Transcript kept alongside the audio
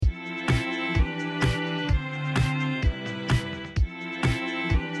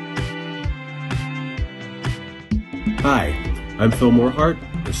Hi, I'm Phil Morehart,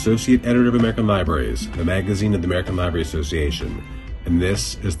 Associate Editor of American Libraries, the magazine of the American Library Association, and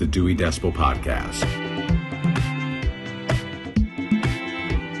this is the Dewey Decibel Podcast.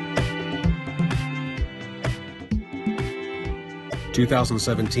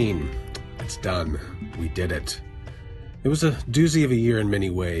 "2017. It's done. We did it. It was a doozy of a year in many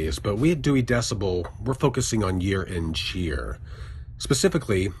ways, but we at Dewey Decibel, we're focusing on year-end cheer.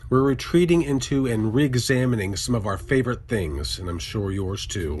 Specifically, we're retreating into and re-examining some of our favorite things, and I'm sure yours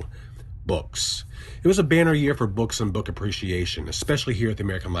too, books. It was a banner year for books and book appreciation, especially here at the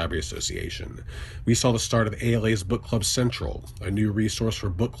American Library Association. We saw the start of ALA's Book Club Central, a new resource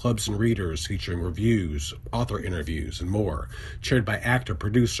for book clubs and readers featuring reviews, author interviews, and more, chaired by actor,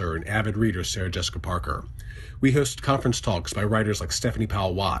 producer, and avid reader Sarah Jessica Parker. We host conference talks by writers like Stephanie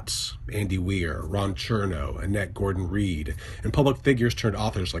Powell Watts, Andy Weir, Ron Chernow, Annette Gordon-Reed, and public figures turned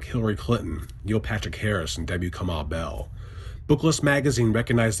authors like Hillary Clinton, Neil Patrick Harris, and W. Kamau Bell. Booklist magazine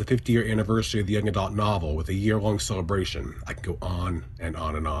recognized the 50-year anniversary of the young adult novel with a year-long celebration. I can go on and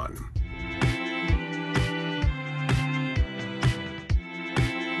on and on.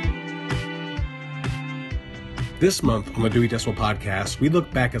 This month on the Dewey Decibel Podcast, we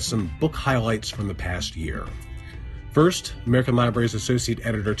look back at some book highlights from the past year. First, American Library's Associate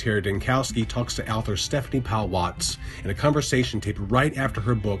Editor Terry Denkowski talks to author Stephanie Powell Watts in a conversation taped right after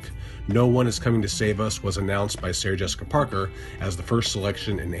her book, No One Is Coming to Save Us, was announced by Sarah Jessica Parker as the first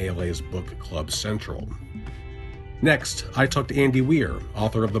selection in ALA's Book Club Central. Next, I talked to Andy Weir,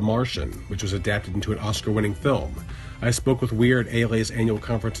 author of The Martian, which was adapted into an Oscar-winning film. I spoke with Weir at ALA's annual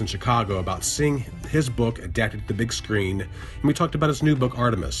conference in Chicago about seeing his book adapted to the big screen, and we talked about his new book,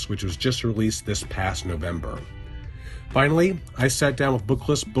 Artemis, which was just released this past November. Finally, I sat down with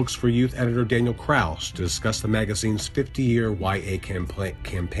Booklist Books for Youth editor Daniel Kraus to discuss the magazine's 50-year YA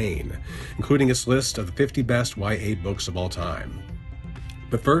campaign, including its list of the 50 best YA books of all time.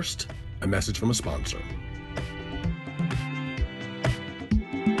 But first, a message from a sponsor.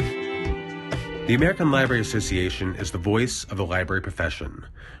 The American Library Association is the voice of the library profession.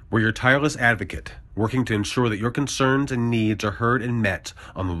 We're your tireless advocate, working to ensure that your concerns and needs are heard and met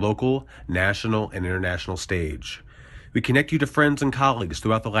on the local, national, and international stage. We connect you to friends and colleagues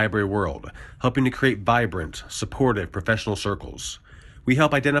throughout the library world, helping to create vibrant, supportive professional circles. We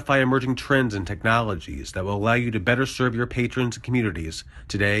help identify emerging trends and technologies that will allow you to better serve your patrons and communities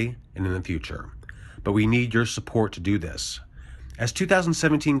today and in the future. But we need your support to do this. As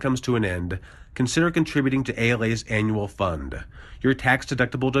 2017 comes to an end, consider contributing to ALA's annual fund. Your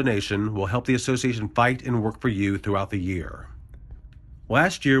tax-deductible donation will help the association fight and work for you throughout the year.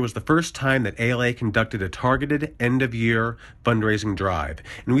 Last year was the first time that ALA conducted a targeted end-of-year fundraising drive,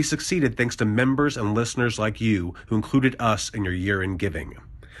 and we succeeded thanks to members and listeners like you who included us in your year-end giving.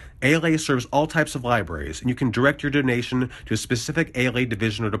 ALA serves all types of libraries, and you can direct your donation to a specific ALA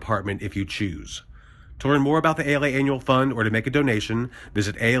division or department if you choose. To learn more about the ALA Annual Fund or to make a donation,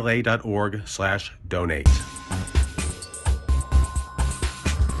 visit ala.org/donate.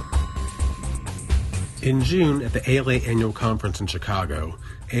 In June, at the ALA Annual Conference in Chicago,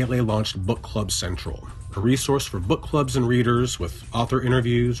 ALA launched Book Club Central, a resource for book clubs and readers with author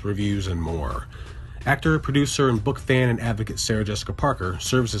interviews, reviews, and more. Actor, producer, and book fan and advocate Sarah Jessica Parker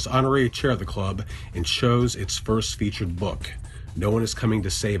serves as honorary chair of the club and chose its first featured book, No One Is Coming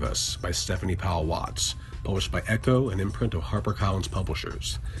to Save Us by Stephanie Powell Watts, published by Echo, an imprint of HarperCollins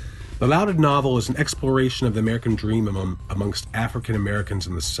Publishers. The lauded novel is an exploration of the American dream amongst African Americans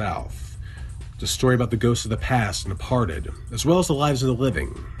in the South. It's a story about the ghosts of the past and departed, as well as the lives of the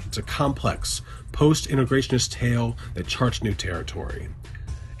living. It's a complex, post-integrationist tale that charts new territory.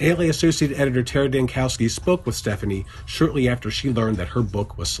 ALA Associate Editor Terry Denkowski spoke with Stephanie shortly after she learned that her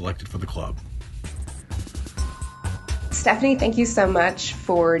book was selected for the club. Stephanie, thank you so much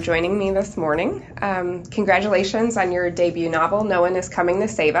for joining me this morning. Congratulations on your debut novel, No One Is Coming to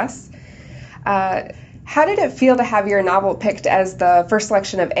Save Us. How did it feel to have your novel picked as the first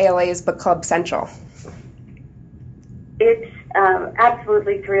selection of ALA's Book Club Central? It's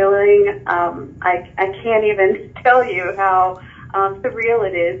absolutely thrilling. I can't even tell you how surreal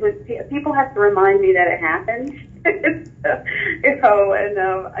it is. People have to remind me that it happened. And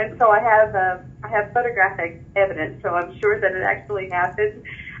so I have photographic evidence, so I'm sure that it actually happened.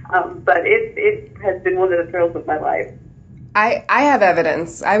 But it has been one of the thrills of my life. I have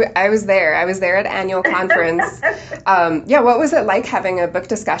evidence. I was there. I was there at annual conference. What was it like having a book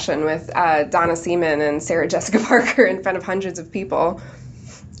discussion with Donna Seaman and Sarah Jessica Parker in front of hundreds of people?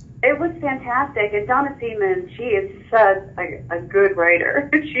 It was fantastic. And Donna Seaman, she is such a good writer.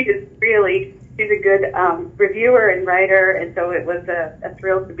 She is really she's a good reviewer and writer, and so it was a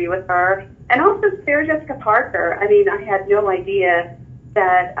thrill to be with her. And also Sarah Jessica Parker. I mean, I had no idea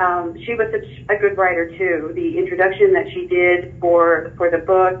that she was such a good writer too. The introduction that she did for the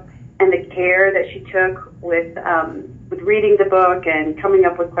book, and the care that she took with reading the book and coming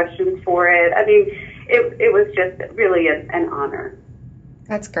up with questions for it. I mean, it was just really an honor.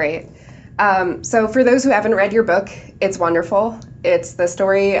 That's great. So for those who haven't read your book, it's wonderful. It's the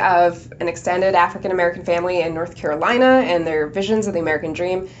story of an extended African-American family in North Carolina and their visions of the American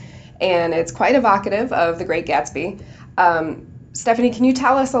dream. And it's quite evocative of The Great Gatsby. Stephanie, can you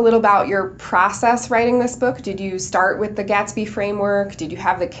tell us a little about your process writing this book? Did you start with the Gatsby framework? Did you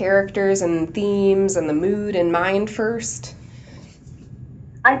have the characters and themes and the mood in mind first?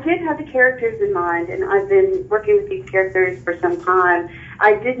 I did have the characters in mind, and I've been working with these characters for some time.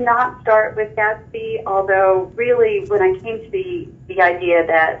 I did not start with Gatsby, although really when I came to the idea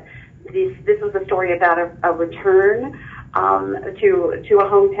that this was a story about a return to a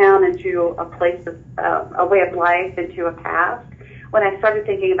hometown and to a place of a way of life and to a past. When I started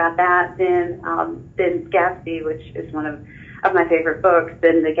thinking about that, then Gatsby, which is one of my favorite books,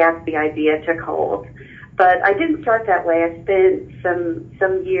 then the Gatsby idea took hold. But I didn't start that way. I spent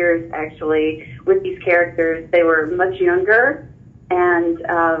some years actually with these characters. They were much younger, and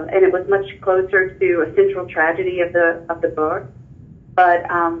it was much closer to a central tragedy of the book. But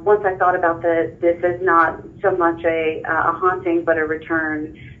once I thought about this as not so much a haunting but a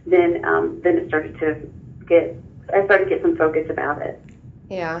return, then it started to get some focus about it.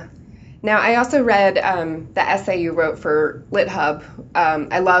 Yeah. Now, I also read the essay you wrote for LitHub.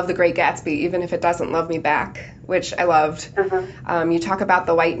 I love The Great Gatsby, even if it doesn't love me back, which I loved. Uh-huh. You talk about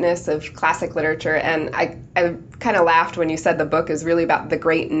the whiteness of classic literature, and I kind of laughed when you said the book is really about the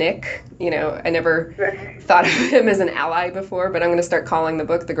Great Nick. You know, I never thought of him as an ally before, but I'm going to start calling the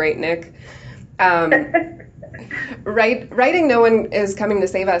book The Great Nick. Writing No One Is Coming to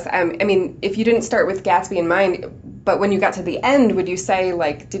Save Us, I mean, if you didn't start with Gatsby in mind, but when you got to the end, would you say,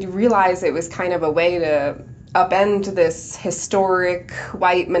 like, did you realize it was kind of a way to upend this historic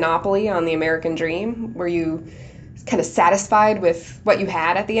white monopoly on the American dream? Were you kind of satisfied with what you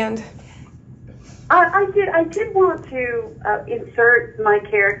had at the end? I did want to insert my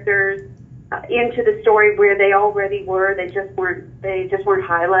characters into the story where they already were. They just weren't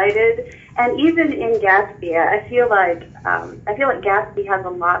highlighted. And even in Gatsby, I feel like Gatsby has a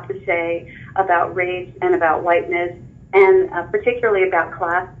lot to say about race and about whiteness, and particularly about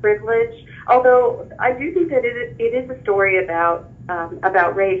class privilege. Although I do think that it is a story about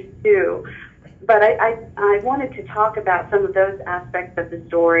race too. But I wanted to talk about some of those aspects of the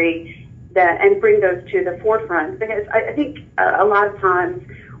story and bring those to the forefront, because I think a lot of times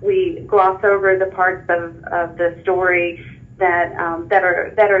we gloss over the parts of the story that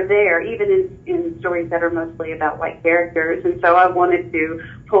are there, even in stories that are mostly about white characters. And so I wanted to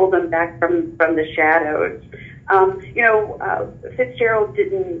pull them back from the shadows. Fitzgerald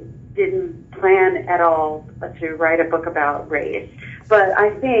didn't plan at all to write a book about race, but I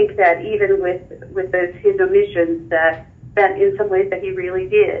think that even with his omissions, that in some ways that he really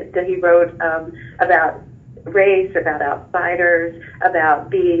did, that he wrote about race, about outsiders, about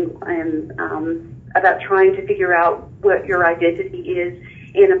being about trying to figure out what your identity is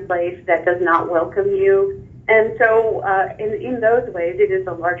in a place that does not welcome you. And so in those ways, it is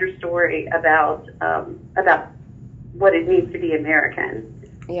a larger story about what it means to be American.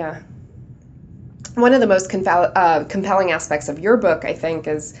 Yeah. One of the most compelling aspects of your book, I think,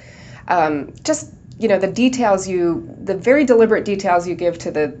 is just, the very deliberate details you give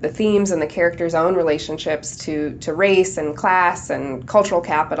to the themes and the characters' own relationships to race and class and cultural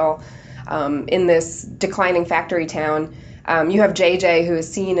capital in this declining factory town. You have JJ, who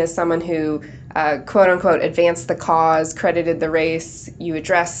is seen as someone who, quote unquote, advanced the cause, credited the race. You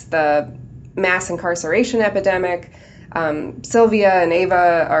address the mass incarceration epidemic. Sylvia and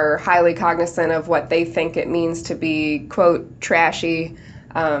Ava are highly cognizant of what they think it means to be, quote, trashy.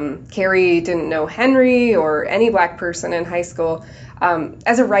 Carrie didn't know Henry or any black person in high school.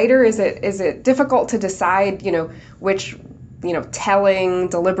 As a writer, is it difficult to decide, which, telling,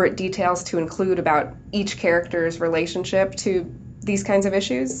 deliberate details to include about each character's relationship to these kinds of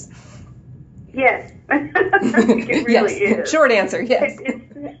issues? Yes. It really is. Short answer, yes.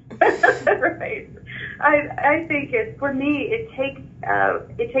 Right. I think for me, it takes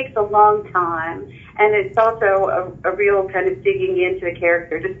a long time, and it's also a real kind of digging into a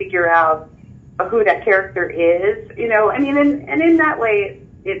character to figure out who that character is. And in that way,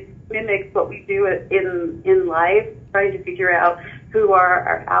 it mimics what we do in life, trying to figure out who are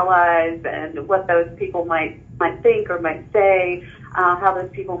our allies and what those people might think or might say. how those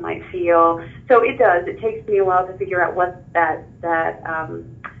people might feel. So it does. It takes me a while to figure out what that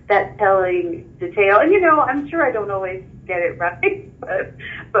telling detail. And I'm sure I don't always get it right,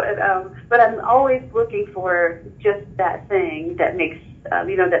 but I'm always looking for just that thing that makes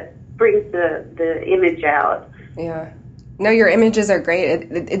that brings the image out. Yeah. No, your images are great.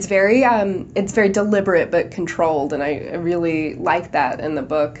 It's very deliberate but controlled, and I really like that in the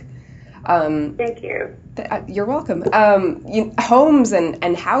book. Thank you. You're welcome. Homes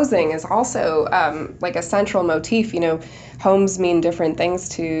and housing is also like a central motif. Homes mean different things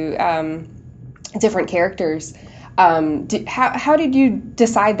to different characters. How did you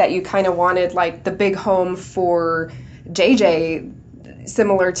decide that you kind of wanted like the big home for JJ,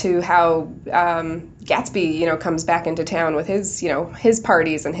 similar to how Gatsby, comes back into town with his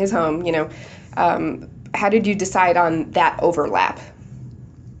parties and his home? How did you decide on that overlap?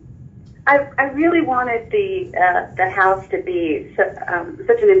 I really wanted the house to be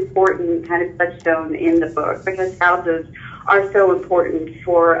such an important kind of touchstone in the book, because houses are so important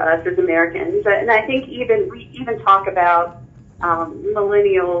for us as Americans. And I think we even talk about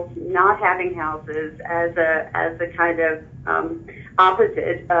millennials not having houses as a kind of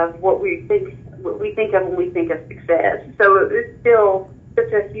opposite of what we think of when we think of success. So it's still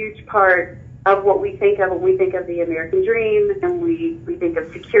such a huge part of what we think of when we think of the American dream, and we think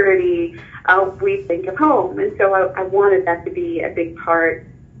of security, we think of home. And so I wanted that to be a big part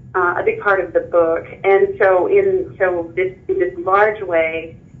of the book. And so in this large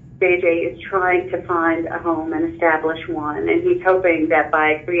way, JJ is trying to find a home and establish one, and he's hoping that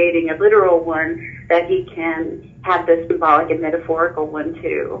by creating a literal one, that he can have the symbolic and metaphorical one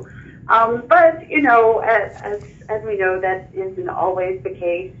too. But as we know, that isn't always the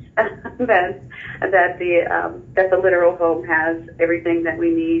case. that the literal home has everything that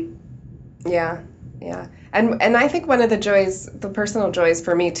we need. Yeah. And I think one of the joys, the personal joys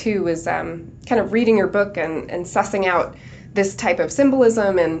for me too, was kind of reading your book and sussing out this type of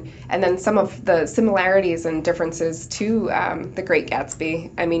symbolism and then some of the similarities and differences to The Great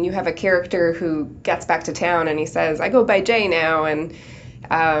Gatsby. I mean, you have a character who gets back to town and he says, "I go by Jay now," and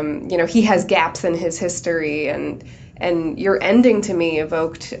he has gaps in his history, and your ending to me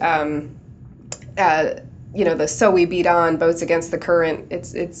evoked the "so we beat on, boats against the current."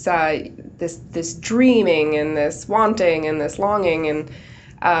 It's this dreaming and this wanting and this longing, and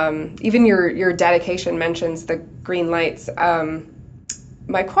even your dedication mentions the green lights.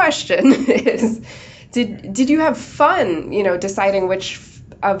 My question is, did you have fun, deciding which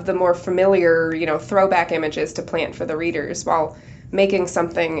of the more familiar, throwback images to plant for the readers while making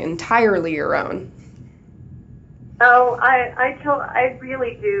something entirely your own? Oh, I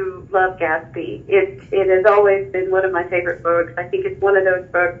really do love Gatsby. It has always been one of my favorite books. I think it's one of those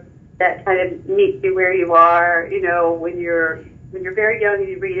books that kind of meets you where you are. When you're very young and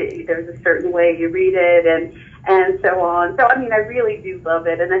you read it, there's a certain way you read it, and so on. So I mean, I really do love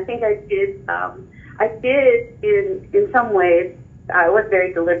it, and I think I did in some ways. I was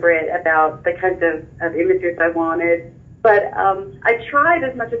very deliberate about the kinds of images I wanted. But I tried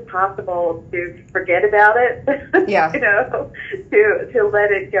as much as possible to forget about it, yeah. to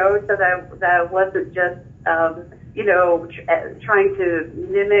let it go, so that I wasn't just, trying to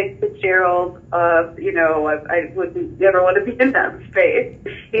mimic Fitzgerald. I would never want to be in that space.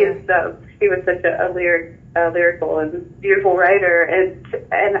 He was such a lyrical and beautiful writer,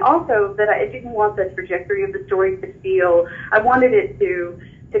 and also that I didn't want the trajectory of the story to feel. I wanted it to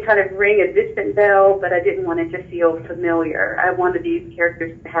kind of ring a distant bell, but I didn't want it to feel familiar. I wanted these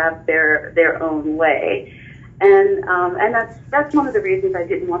characters to have their own way, and that's one of the reasons I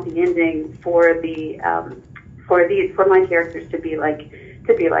didn't want the ending for my characters to be like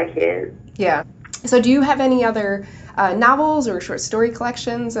his. Yeah. So, do you have any other novels or short story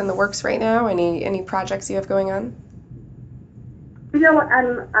collections in the works right now? Any projects you have going on?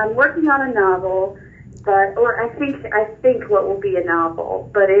 I'm working on a novel. I think what will be a novel,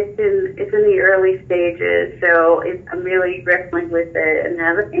 but it's in the early stages, so I'm really wrestling with it and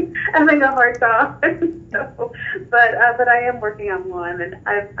having a hard time. But I am working on one, and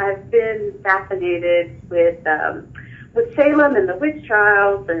I've been fascinated with Salem and the witch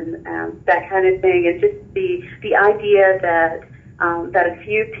trials and that kind of thing, and just the idea that a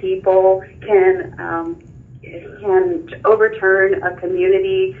few people can overturn a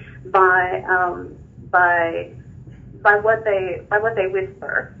community by what they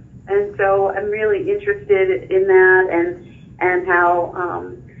whisper. And so I'm really interested in that, and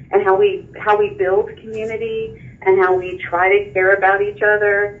how we build community, and how we try to care about each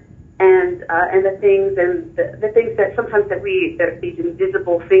other, and the things that sometimes that these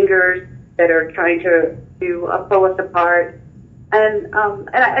invisible fingers that are trying to pull us apart. And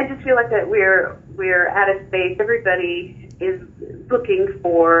I just feel like that we're at a space. Everybody is looking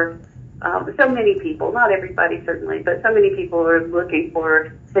for. So many people, not everybody certainly, but so many people are looking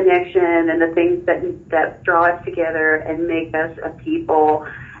for connection and the things that draw us together and make us a people.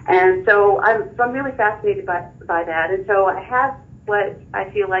 And so I'm really fascinated by that. And so I have what I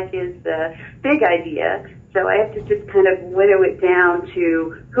feel like is the big idea. So I have to just kind of winnow it down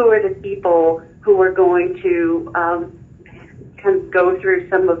to who are the people who are going to kind of go through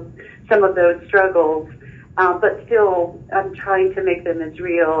some of those struggles. But still, I'm trying to make them as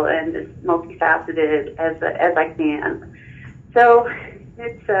real and as multifaceted as I can. So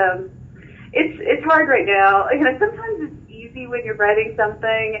it's hard right now. You know, sometimes it's easy when you're writing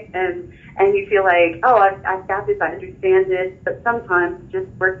something and you feel like, oh, I've got this, I understand this. But sometimes just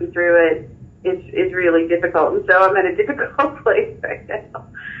working through it is really difficult. And so I'm at a difficult place right now.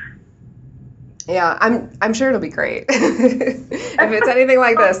 Yeah, I'm sure it'll be great. If it's anything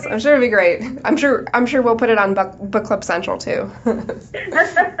like this, I'm sure it'll be great. I'm sure we'll put it on Book Club Central too.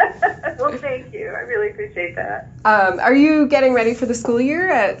 Well, thank you. I really appreciate that. Are you getting ready for the school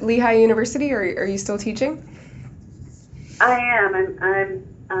year at Lehigh University, or are you still teaching? I am.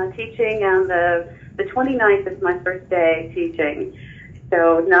 I'm teaching on the 29th is my first day teaching,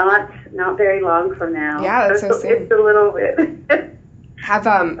 so not very long from now. Yeah, that's so soon. It's a little bit. Have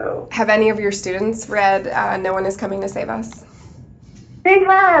any of your students read No One Is Coming to Save Us? They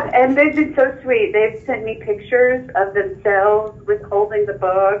have, and they've been so sweet. They've sent me pictures of themselves with holding the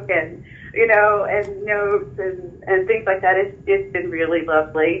book and, you know, and notes and things like that. It's been really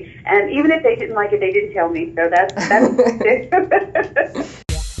lovely. And even if they didn't like it, they didn't tell me. So that's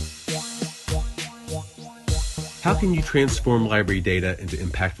How can you transform library data into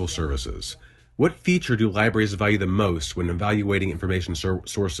impactful services? What feature do libraries value the most when evaluating information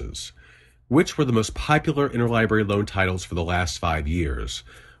sources? Which were the most popular interlibrary loan titles for the last 5 years?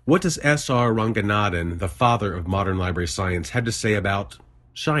 What does S.R. Ranganathan, the father of modern library science, have to say about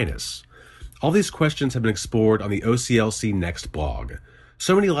shyness? All these questions have been explored on the OCLC Next blog.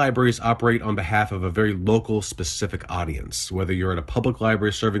 So many libraries operate on behalf of a very local, specific audience. Whether you're at a public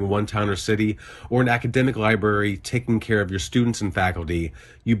library serving one town or city, or an academic library taking care of your students and faculty,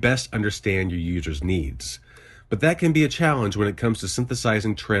 you best understand your users' needs. But that can be a challenge when it comes to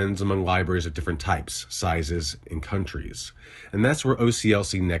synthesizing trends among libraries of different types, sizes, and countries. And that's where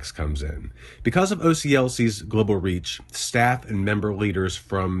OCLC Next comes in. Because of OCLC's global reach, staff and member leaders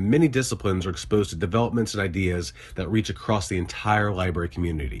from many disciplines are exposed to developments and ideas that reach across the entire library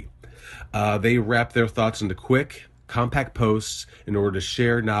community. They wrap their thoughts into quick, compact posts in order to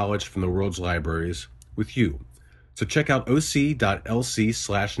share knowledge from the world's libraries with you. So check out oc.lc/next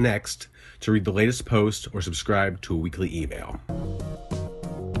to read the latest post or subscribe to a weekly email.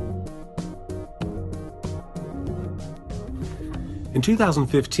 In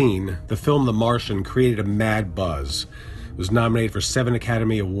 2015, the film The Martian created a mad buzz. It was nominated for 7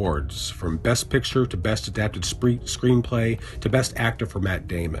 Academy Awards, from Best Picture to Best Adapted Screenplay to Best Actor for Matt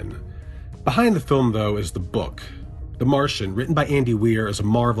Damon. Behind the film, though, is the book. The Martian, written by Andy Weir, is a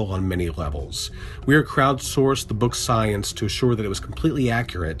marvel on many levels. Weir crowdsourced the book's science to assure that it was completely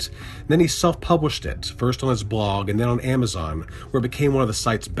accurate, and then he self-published it, first on his blog and then on Amazon, where it became one of the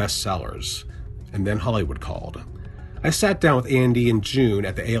site's bestsellers. And then Hollywood called. I sat down with Andy in June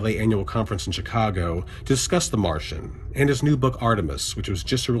at the ALA annual conference in Chicago to discuss The Martian and his new book Artemis, which was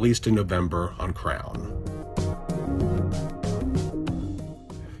just released in November on Crown.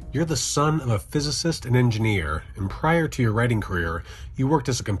 You're the son of a physicist and engineer, and prior to your writing career, you worked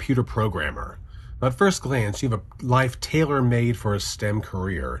as a computer programmer. Now, at first glance, you have a life tailor-made for a STEM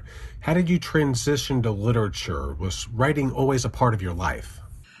career. How did you transition to literature? Was writing always a part of your life?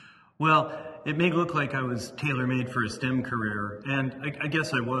 Well, it may look like I was tailor-made for a STEM career, and I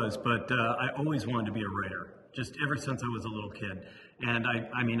guess I was, but I always wanted to be a writer, just ever since I was a little kid. And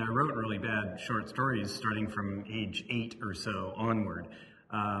I wrote really bad short stories starting from age 8 or so onward.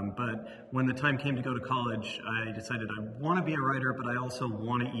 But when the time came to go to college, I decided I want to be a writer, but I also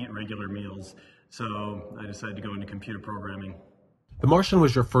want to eat regular meals. So I decided to go into computer programming. The Martian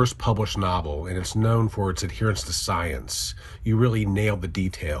was your first published novel, and it's known for its adherence to science. You really nailed the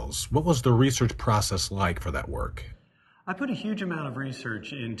details. What was the research process like for that work? I put a huge amount of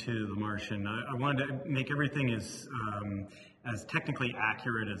research into The Martian. I wanted to make everything as technically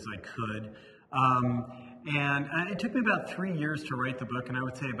accurate as I could. And it took me about 3 years to write the book, and I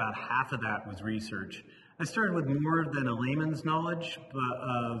would say about half of that was research. I started with more than a layman's knowledge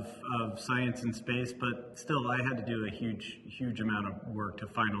of science and space, but still I had to do a huge amount of work to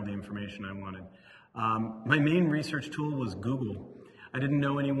find all the information I wanted. My main research tool was Google. I didn't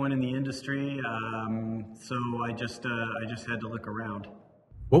know anyone in the industry, so I just had to look around.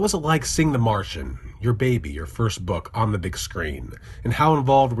 What was it like seeing The Martian, your baby, your first book, on the big screen? And how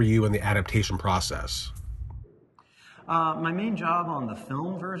involved were you in the adaptation process? My main job on the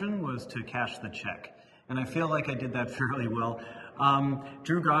film version was to cash the check, and I feel like I did that fairly well.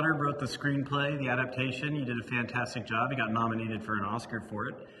 Drew Goddard wrote the screenplay, the adaptation. He did a fantastic job. He got nominated for an Oscar for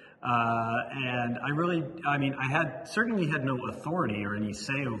it. And I certainly had no authority or any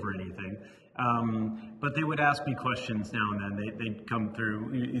say over anything. But they would ask me questions now and then. They'd come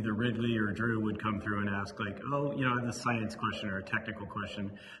through, either Ridley or Drew would come through and ask like, oh, I have a science question or a technical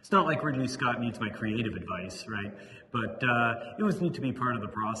question. It's not like Ridley Scott needs my creative advice, right? But it was neat to be part of the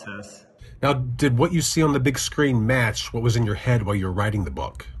process. Now, did what you see on the big screen match what was in your head while you were writing the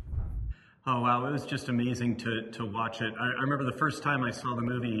book? Oh wow, it was just amazing to watch it. I remember the first time I saw the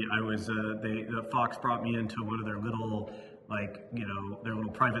movie, Fox brought me into one of their little their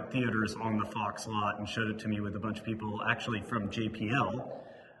little private theaters on the Fox lot and showed it to me with a bunch of people actually from JPL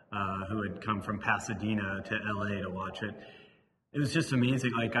who had come from Pasadena to LA to watch it. It was just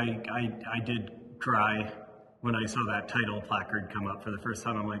amazing. Like I did cry when I saw that title placard come up for the first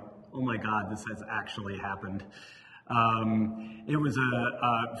time. I'm like, oh my God, this has actually happened. It was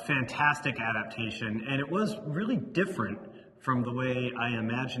a fantastic adaptation, and it was really different from the way I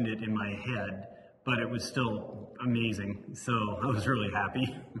imagined it in my head, but it was still amazing, so I was really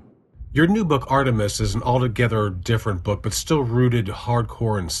happy. Your new book, Artemis, is an altogether different book, but still rooted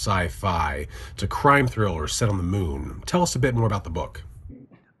hardcore in sci-fi. It's a crime thriller set on the moon. Tell us a bit more about the book.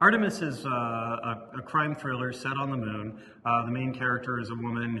 Artemis is a crime thriller set on the moon. The main character is a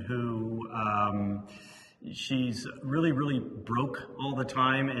woman who she's really, really broke all the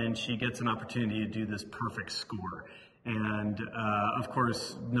time, and she gets an opportunity to do this perfect score. And of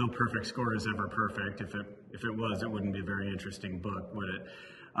course, no perfect score is ever perfect. If it was, it wouldn't be a very interesting book, would it?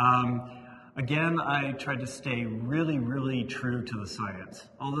 Again, I tried to stay really, really true to the science.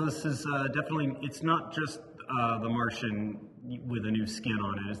 Although this is definitely, it's not just The Martian with a new skin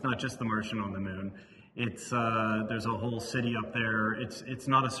on it. It's not just The Martian on the moon. It's there's a whole city up there. It's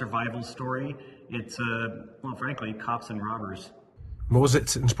not a survival story. It's frankly, cops and robbers. What was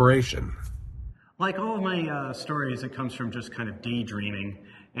its inspiration? Like all of my stories, it comes from just kind of daydreaming.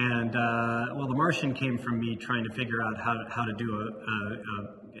 And The Martian came from me trying to figure out how to do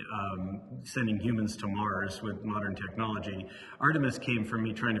sending humans to Mars with modern technology. Artemis came from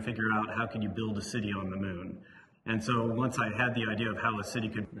me trying to figure out how can you build a city on the moon. And so once I had the idea of how a city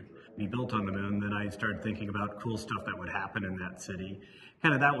could be built on the moon, then I started thinking about cool stuff that would happen in that city.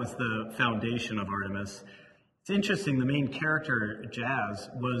 Kind of that was the foundation of Artemis. It's interesting, the main character, Jazz,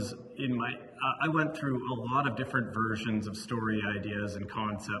 was in my... I went through a lot of different versions of story ideas and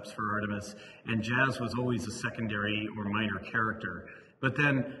concepts for Artemis, and Jazz was always a secondary or minor character. But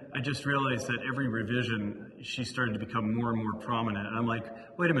then I just realized that every revision, she started to become more and more prominent. And I'm like,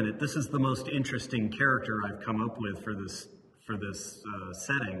 wait a minute, this is the most interesting character I've come up with for this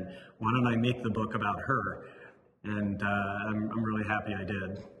setting. Why don't I make the book about her? And I'm really happy I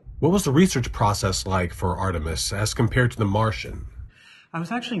did. What was the research process like for Artemis as compared to The Martian? I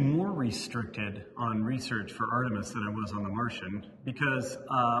was actually more restricted on research for Artemis than I was on The Martian because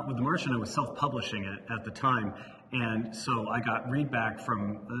with The Martian I was self-publishing it at the time, and so I got readback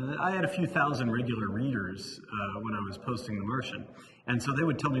from, I had a few thousand regular readers when I was posting The Martian, and so they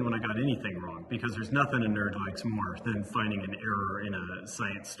would tell me when I got anything wrong, because there's nothing a nerd likes more than finding an error in a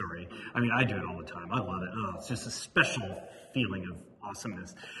science story. I mean, I do it all the time. I love it. Oh, it's just a special feeling of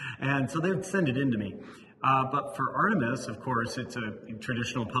awesomeness. And so they would send it in to me. But for Artemis, of course, it's a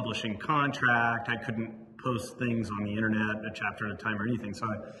traditional publishing contract. I couldn't post things on the internet a chapter at a time or anything. So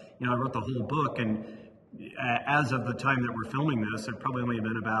I wrote the whole book, and as of the time that we're filming this, there probably only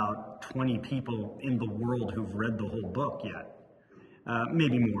been about 20 people in the world who've read the whole book yet.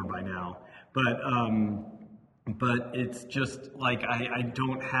 Maybe more by now. But it's just like I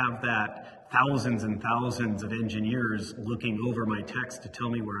don't have that thousands and thousands of engineers looking over my text to tell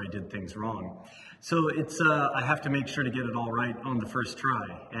me where I did things wrong. So it's I have to make sure to get it all right on the first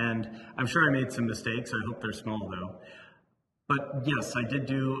try. And I'm sure I made some mistakes. I hope they're small, though. But yes, I did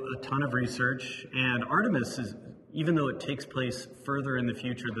do a ton of research. And Artemis is, even though it takes place further in the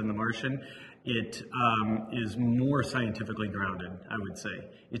future than The Martian, it is more scientifically grounded, I would say.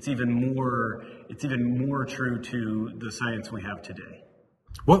 It's even more true to the science we have today.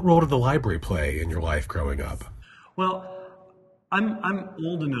 What role did the library play in your life growing up? Well, I'm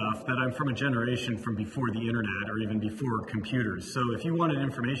old enough that I'm from a generation from before the internet or even before computers. So if you wanted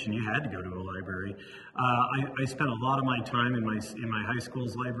information, you had to go to a library. I spent a lot of my time in my high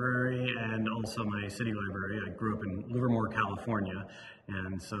school's library and also my city library. I grew up in Livermore, California,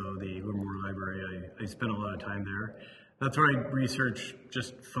 and so the Livermore Library, I spent a lot of time there. That's where I research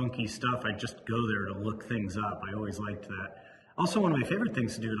just funky stuff. I just go there to look things up. I always liked that. Also, one of my favorite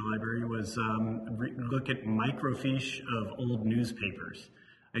things to do at a library was look at microfiche of old newspapers.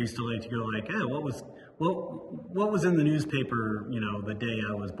 I used to like to go like, hey, what was in the newspaper, the day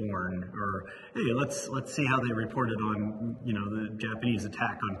I was born, or hey, let's see how they reported on, the Japanese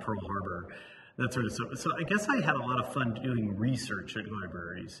attack on Pearl Harbor, that sort of stuff. So I guess I had a lot of fun doing research at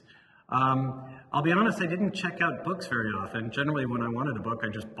libraries. I'll be honest, I didn't check out books very often. Generally, when I wanted a book, I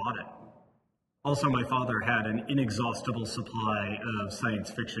just bought it. Also, my father had an inexhaustible supply of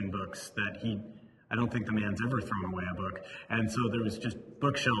science fiction books that I don't think the man's ever thrown away a book. And so there was just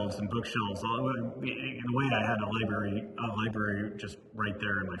bookshelves and bookshelves. In a way, I had a library just right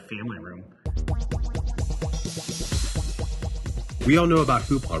there in my family room. We all know about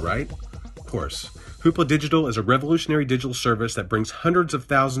Hoopla, right? Of course. Hoopla Digital is a revolutionary digital service that brings hundreds of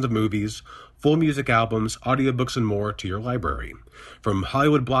thousands of movies, full music albums, audiobooks, and more to your library. From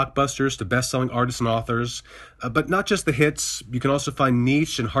Hollywood blockbusters to best-selling artists and authors, but not just the hits. You can also find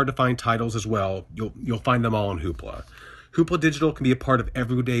niche and hard-to-find titles as well. You'll find them all on Hoopla. Hoopla Digital can be a part of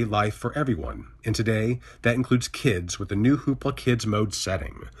everyday life for everyone. And today, that includes kids with the new Hoopla Kids Mode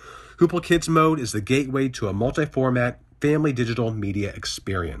setting. Hoopla Kids Mode is the gateway to a multi-format family digital media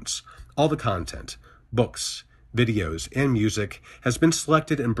experience. All the content, books, videos, and music has been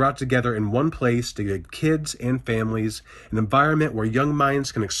selected and brought together in one place to give kids and families an environment where young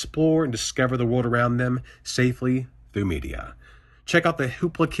minds can explore and discover the world around them safely through media. Check out the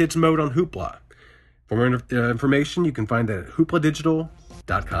Hoopla Kids Mode on Hoopla. For more information, you can find that at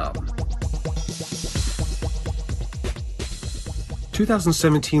hoopladigital.com.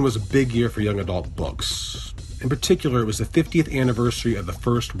 2017 was a big year for young adult books. In particular, it was the 50th anniversary of the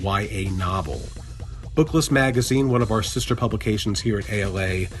first YA novel. Booklist Magazine, one of our sister publications here at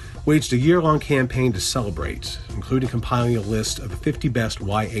ALA, waged a year-long campaign to celebrate, including compiling a list of the 50 best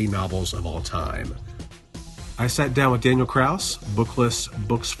YA novels of all time. I sat down with Daniel Kraus, Booklist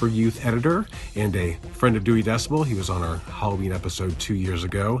Books for Youth editor, and a friend of Dewey Decibel. He was on our Halloween episode 2 years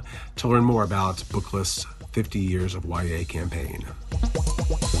ago, to learn more about Booklist's 50 Years of YA campaign.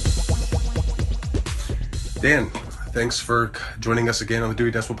 Dan, thanks for joining us again on the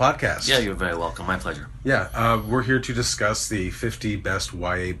Dewey Decibel podcast. Yeah, you're very welcome. My pleasure. Yeah, we're here to discuss the 50 best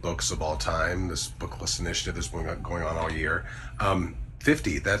YA books of all time, this Booklist initiative that's been going on all year.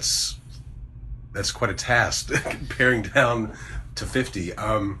 50, that's quite a task, paring down to 50.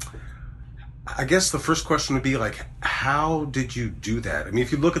 I guess the first question would be, how did you do that? I mean,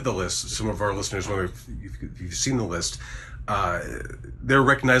 if you look at the list, some of our listeners, if you've seen the list, there are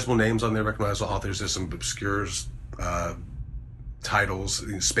recognizable names on there, recognizable authors. There's some obscure titles,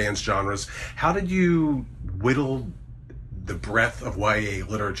 spans genres. How did you whittle the breadth of YA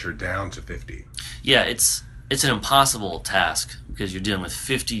literature down to 50? Yeah, it's an impossible task because you're dealing with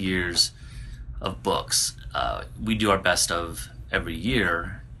 50 years of books. We do our best of every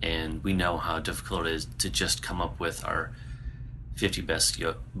year, and we know how difficult it is to just come up with our 50 best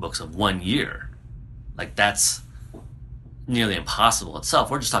books of 1 year. That's nearly impossible itself.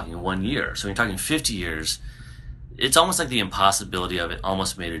 We're just talking 1 year. So when you're talking 50 years, it's almost like the impossibility of it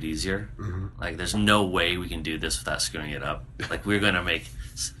almost made it easier. Mm-hmm. There's no way we can do this without screwing it up. We're going to make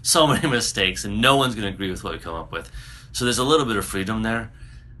so many mistakes, and no one's going to agree with what we come up with. So there's a little bit of freedom there,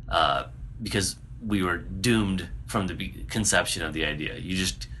 because we were doomed from the conception of the idea.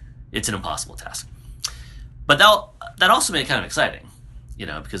 It's an impossible task. But that also made it kind of exciting,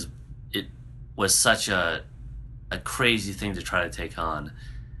 because it was such a crazy thing to try to take on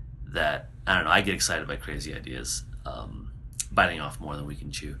that, I don't know, I get excited by crazy ideas, biting off more than we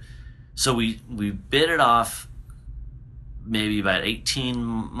can chew. So we bit it off maybe about 18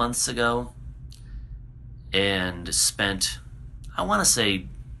 months ago and spent, I want to say,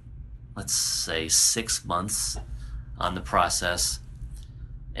 let's say 6 months on the process.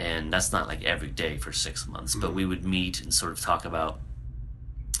 And that's not every day for 6 months, but we would meet and sort of talk about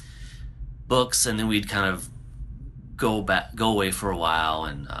books, and then we'd kind of go away for a while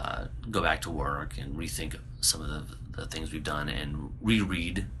and go back to work and rethink some of the things we've done and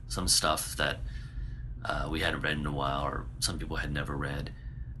reread some stuff that we hadn't read in a while, or some people had never read.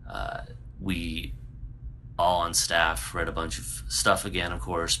 We all on staff read a bunch of stuff again, of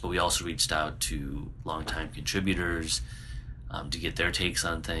course, but we also reached out to longtime contributors to get their takes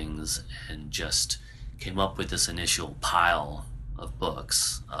on things, and just came up with this initial pile of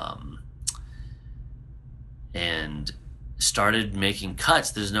books, and started making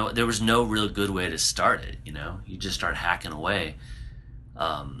cuts. There was no real good way to start it. You just start hacking away,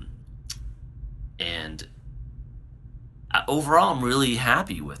 and overall, I'm really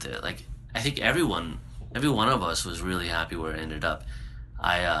happy with it. Like, I think every one of us was really happy where it ended up.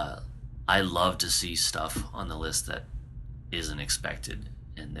 I love to see stuff on the list that isn't expected,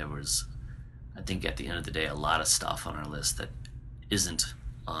 and there was, I think, at the end of the day, a lot of stuff on our list that isn't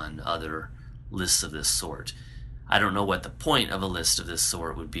on other lists of this sort. I don't know what the point of a list of this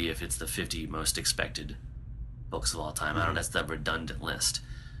sort would be if it's the 50 most expected books of all time. I don't know, that's the redundant list.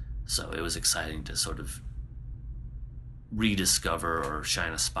 So it was exciting to sort of rediscover or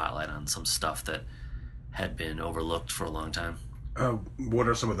shine a spotlight on some stuff that had been overlooked for a long time. What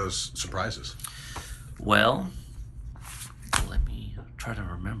are some of those surprises? Well, let me try to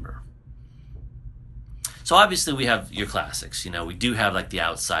remember. So obviously we have your classics. We do have like The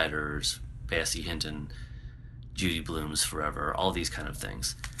Outsiders, Bessie Hinton, Judy Blume's Forever, all these kind of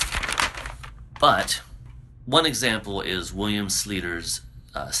things. But one example is William Sleater's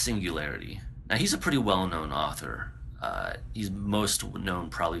Singularity. Now, he's a pretty well-known author. He's most known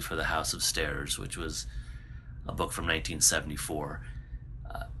probably for The House of Stairs, which was a book from 1974.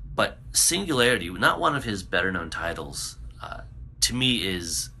 But Singularity, not one of his better-known titles, to me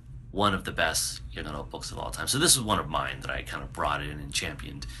is one of the best young adult books of all time. So this is one of mine that I kind of brought in and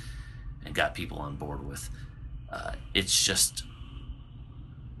championed and got people on board with. It's just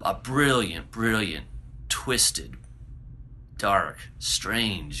a brilliant, twisted, dark,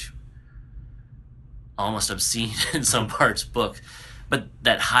 strange, almost obscene in some parts book, but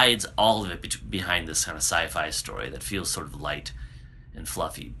that hides all of it behind this kind of sci-fi story that feels sort of light and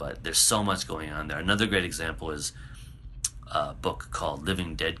fluffy, but there's so much going on there. Another great example is a book called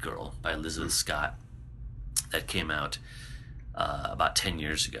Living Dead Girl by Elizabeth Scott that came out about 10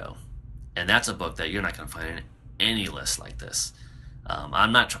 years ago. And that's a book that you're not going to find in any list like this.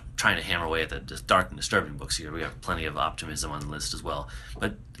 I'm not trying to hammer away at the dark and disturbing books here. We have plenty of optimism on the list as well.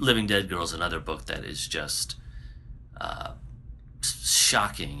 But Living Dead Girl is another book that is just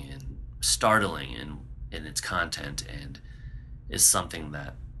shocking and startling in its content, and is something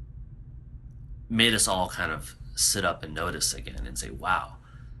that made us all kind of sit up and notice again and say, wow,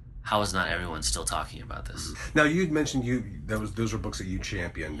 how is not everyone still talking about this? Now, you'd mentioned those were books that you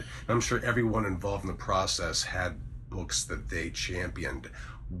championed. I'm sure everyone involved in the process had books that they championed.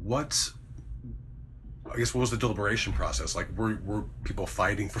 What was the deliberation process like? Were people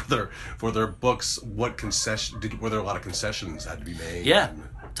fighting for their books? Were there a lot of concessions had to be made? Yeah,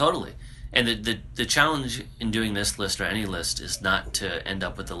 totally. And the challenge in doing this list or any list is not to end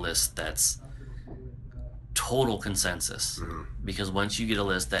up with a list that's total consensus. Mm-hmm. Because once you get a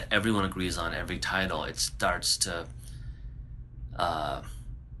list that everyone agrees on every title, it starts to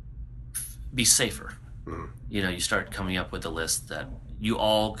be safer. Mm-hmm. You start coming up with a list that you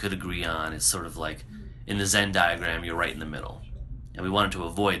all could agree on. It's sort of like in the Venn diagram, you're right in the middle. And we wanted to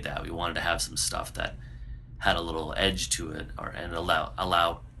avoid that. We wanted to have some stuff that had a little edge to it, and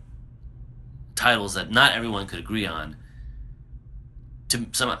allow titles that not everyone could agree on to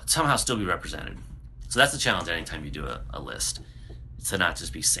somehow still be represented. So that's the challenge anytime you do a list. It's to not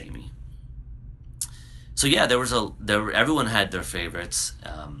just be samey. So yeah, everyone had their favorites.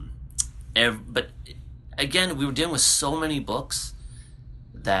 But again, we were dealing with so many books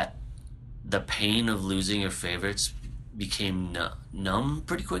that the pain of losing your favorites became numb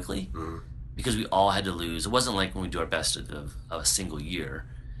pretty quickly. Mm-hmm. Because we all had to lose. It wasn't like when we do our best of a single year.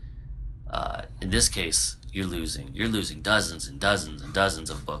 In this case, you're losing dozens and dozens and dozens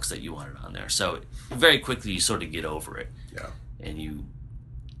of books that you wanted on there. So very quickly you sort of get over it. Yeah. And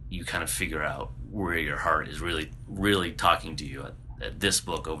you kind of figure out where your heart is really, really talking to you at this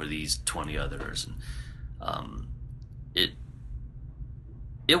book over these 20 others. And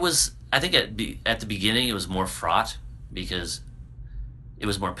it was, I think at the beginning it was more fraught because it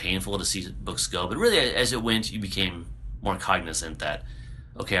was more painful to see books go. But really, as it went, you became more cognizant that,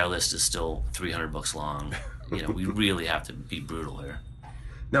 okay, our list is still 300 books long. We really have to be brutal here.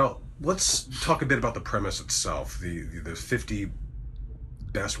 Now, let's talk a bit about the premise itself, the 50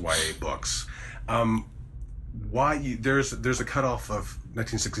 best YA books. There's a cutoff of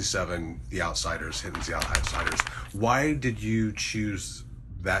 1967, The Outsiders, Hinton's The Outsiders. Why did you choose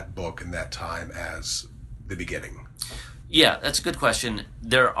that book and that time as the beginning? Yeah, that's a good question.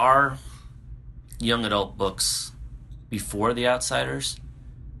 There are young adult books before The Outsiders,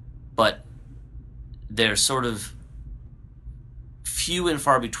 but they're sort of few and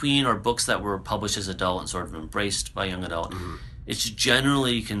far between, or books that were published as adult and sort of embraced by young adult. Mm-hmm. It's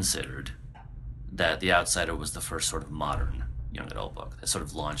generally considered that The Outsider was the first sort of modern young adult book that sort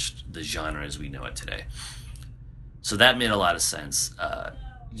of launched the genre as we know it today. So that made a lot of sense.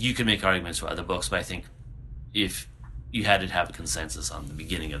 You can make arguments for other books, but I think if you had to have a consensus on the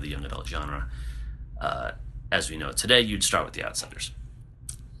beginning of the young adult genre, as we know it today, you'd start with The Outsiders.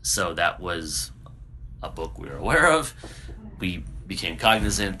 So that was a book we were aware of. We became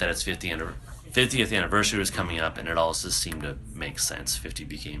cognizant that its 50th anniversary was coming up, and it also seemed to make sense. 50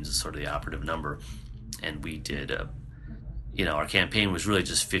 became sort of the operative number, and we did our campaign was really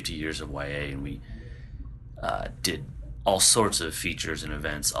just 50 years of YA, and we did all sorts of features and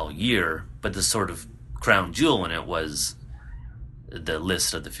events all year, but the sort of crown jewel in it was the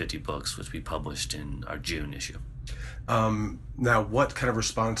list of the 50 books, which we published in our June issue. Now, what kind of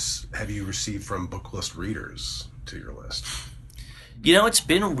response have you received from book list readers to your list? It's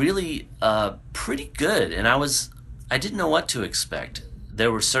been really pretty good, and I didn't know what to expect.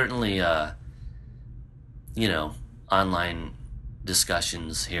 There were certainly, online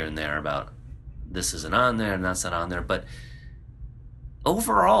discussions here and there about this isn't on there and that's not on there, but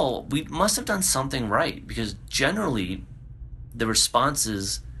overall, we must have done something right, because generally the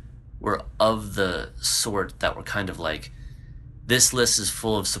responses were of the sort that were kind of like, this list is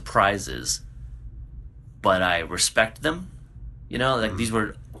full of surprises, but I respect them. These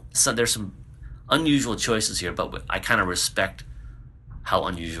were there's some unusual choices here, but I kind of respect how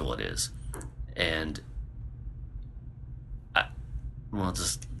unusual it is. And we'll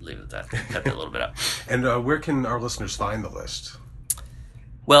just leave it at that. Cut it a little bit out. And where can our listeners find the list?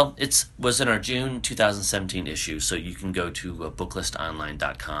 Well, it was in our June 2017 issue, so you can go to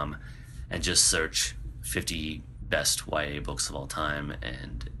booklistonline.com and just search 50 best YA books of all time,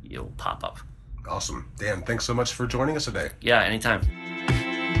 and it'll pop up. Awesome. Dan, thanks so much for joining us today. Yeah, anytime.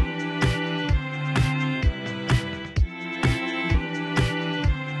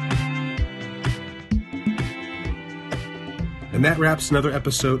 And that wraps another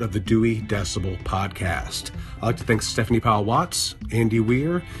episode of the Dewey Decibel Podcast. I'd like to thank Stephanie Powell-Watts, Andy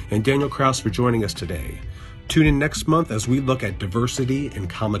Weir, and Daniel Kraus for joining us today. Tune in next month as we look at diversity in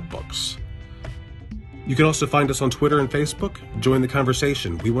comic books. You can also find us on Twitter and Facebook. Join the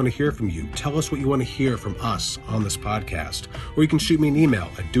conversation. We want to hear from you. Tell us what you want to hear from us on this podcast. Or you can shoot me an email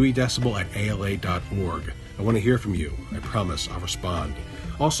at deweydecibel@ala.org. I want to hear from you. I promise I'll respond.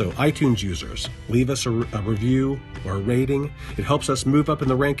 Also, iTunes users, leave us a review or a rating. It helps us move up in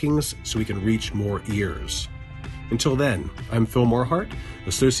the rankings so we can reach more ears. Until then, I'm Phil Morhart,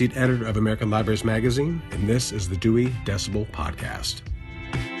 Associate Editor of American Libraries Magazine, and this is the Dewey Decibel Podcast.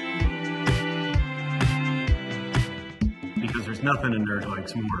 Because there's nothing a nerd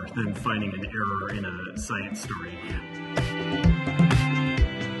likes more than finding an error in a science story.